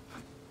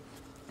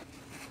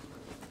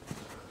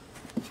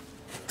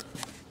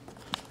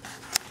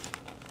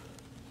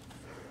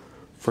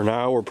 For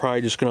now, we're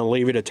probably just going to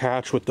leave it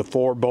attached with the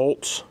 4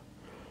 bolts.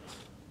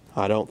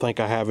 I don't think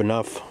I have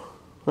enough.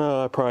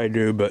 Well, I probably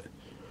do, but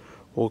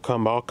I'll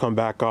come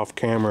back off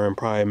camera and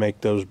probably make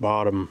those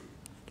bottom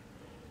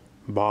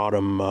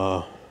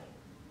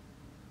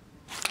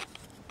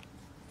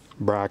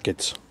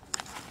brackets.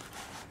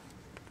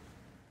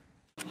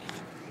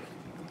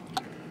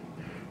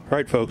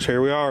 Alright folks,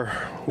 here we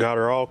are. Got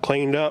her all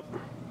cleaned up,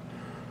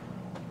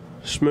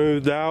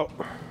 smoothed out.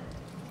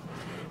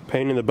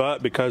 Pain in the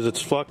butt because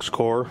it's flux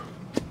core.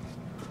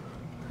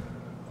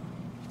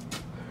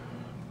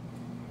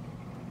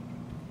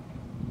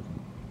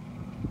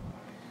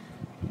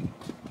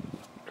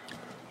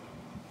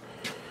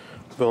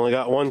 We've only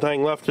got one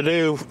thing left to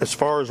do as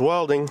far as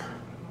welding.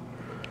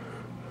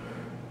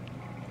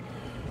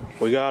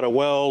 We gotta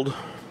weld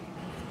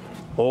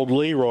old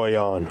Leroy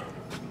on.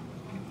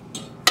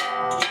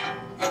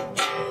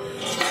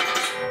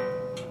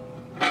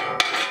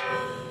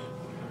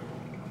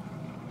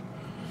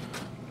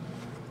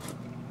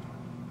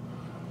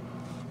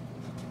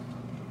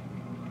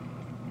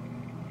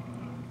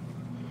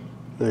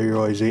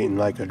 Leroy's eating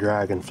like a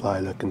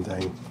dragonfly looking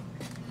thing.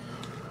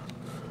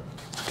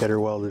 Get her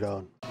welded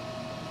on.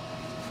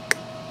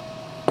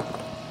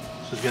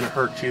 This is gonna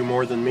hurt you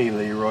more than me,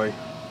 Leroy.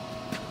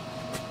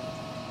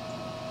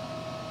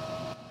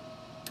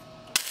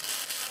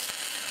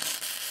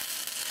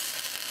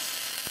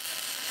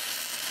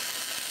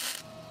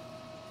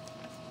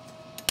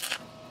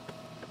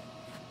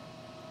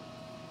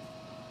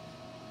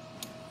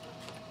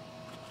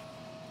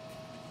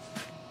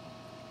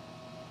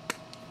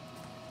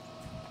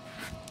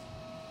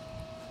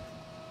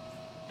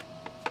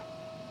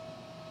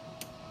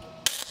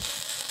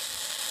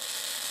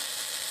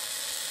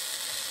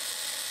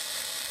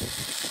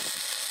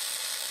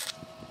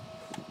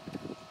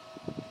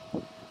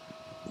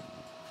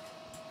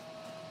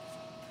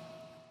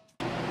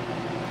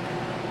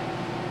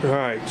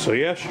 Alright, so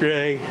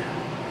yesterday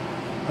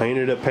I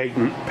ended up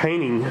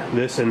painting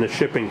this in the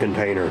shipping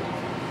container.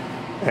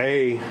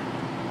 A,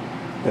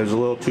 it was a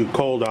little too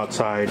cold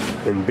outside,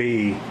 and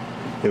B,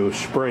 it was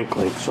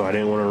sprinkling, so I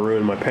didn't want to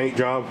ruin my paint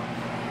job.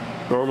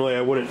 Normally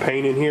I wouldn't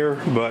paint in here,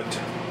 but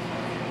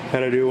had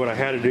to do what I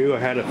had to do. I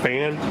had a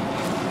fan,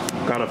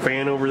 got a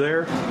fan over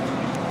there,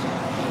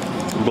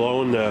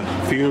 blowing the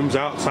fumes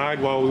outside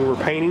while we were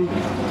painting.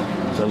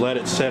 I let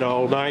it set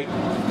all night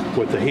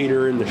with the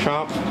heater in the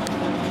shop.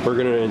 We're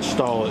going to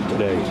install it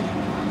today.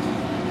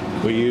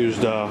 We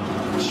used,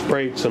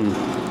 sprayed some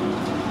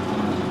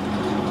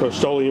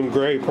Rust-Oleum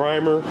gray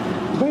primer,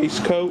 base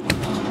coat.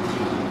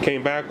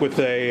 Came back with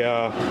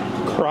a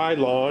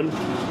Krylon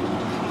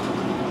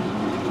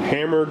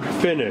hammered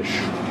finish,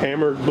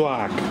 hammered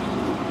black.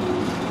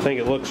 I think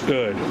it looks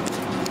good.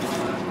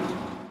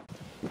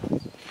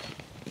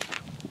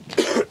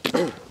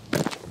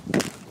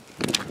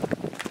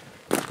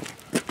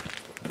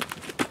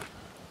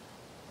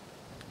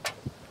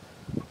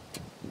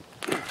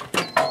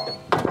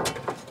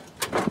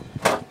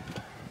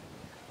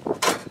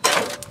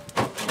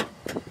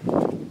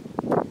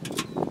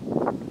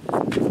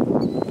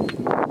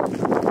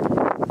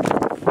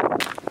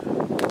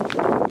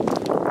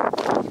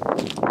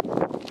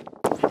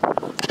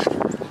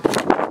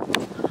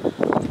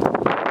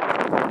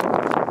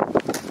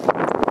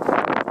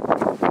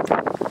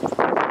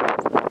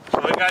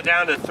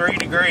 to 3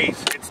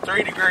 degrees. It's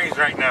 3 degrees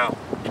right now.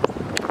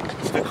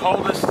 It's the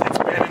coldest it's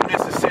been in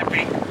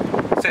Mississippi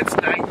since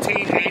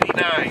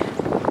 1989.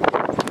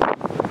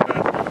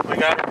 But we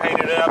got it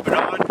painted up and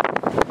on.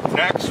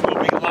 Next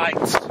will be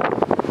lights.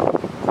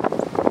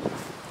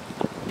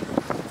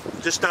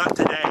 Just not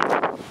today.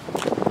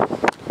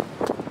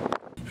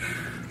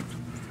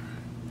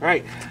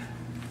 Right.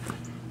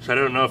 So I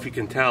don't know if you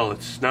can tell,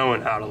 it's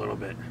snowing out a little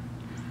bit.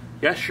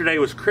 Yesterday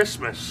was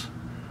Christmas.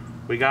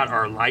 We got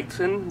our lights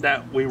in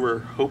that we were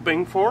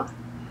hoping for.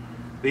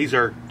 These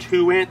are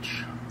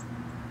 2-inch.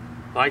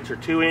 Lights are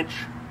 2-inch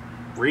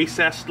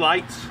recessed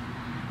lights.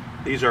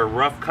 These are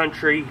Rough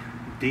Country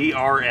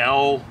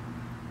DRL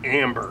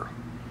Amber.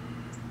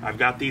 I've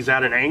got these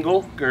at an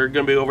angle. They're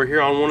going to be over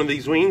here on one of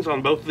these wings,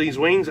 on both of these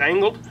wings,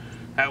 angled.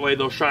 That way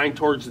they'll shine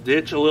towards the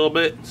ditch a little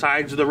bit,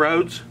 sides of the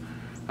roads.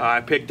 I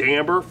picked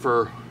amber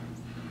for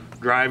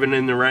driving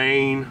in the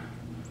rain,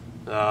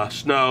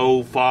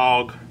 snow,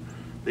 fog.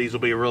 These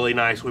will be really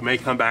nice. We may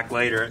come back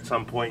later at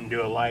some point and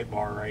do a light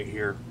bar right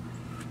here.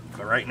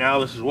 But right now,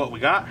 this is what we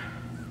got.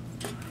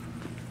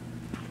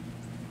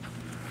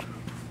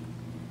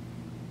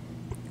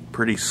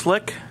 Pretty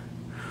slick.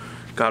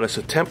 Got us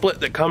a template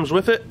that comes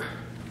with it.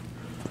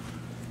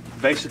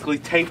 Basically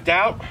taped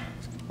out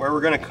where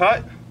we're going to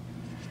cut.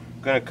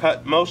 Going to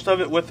cut most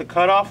of it with the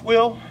cutoff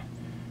wheel.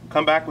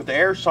 Come back with the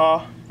air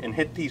saw and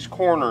hit these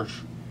corners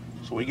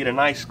so we get a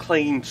nice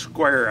clean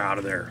square out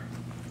of there.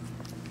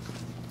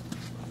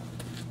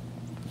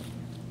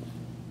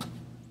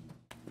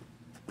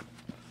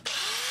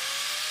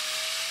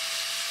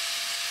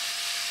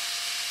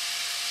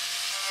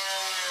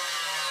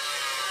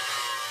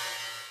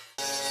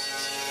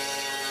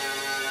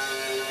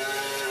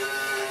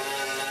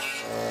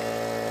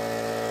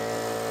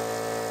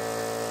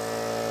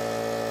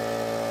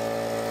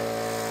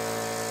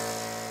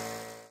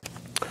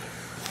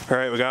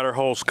 Alright, we got our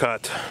holes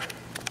cut.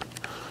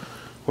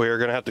 We are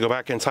going to have to go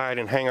back inside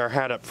and hang our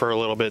hat up for a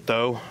little bit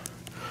though,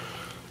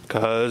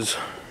 because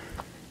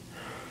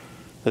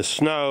the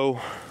snow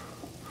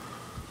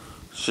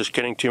is just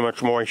getting too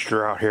much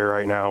moisture out here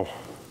right now.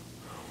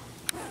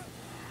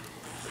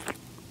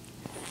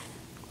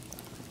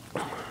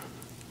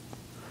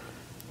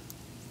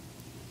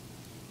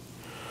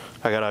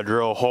 I gotta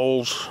drill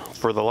holes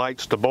for the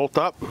lights to bolt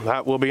up.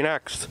 That will be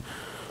next,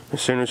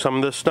 as soon as some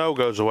of this snow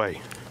goes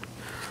away.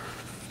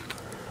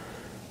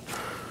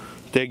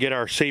 Did get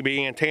our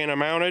CB antenna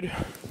mounted.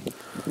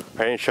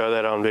 I didn't show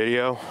that on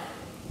video.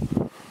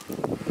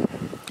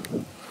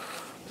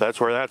 That's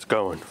where that's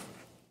going.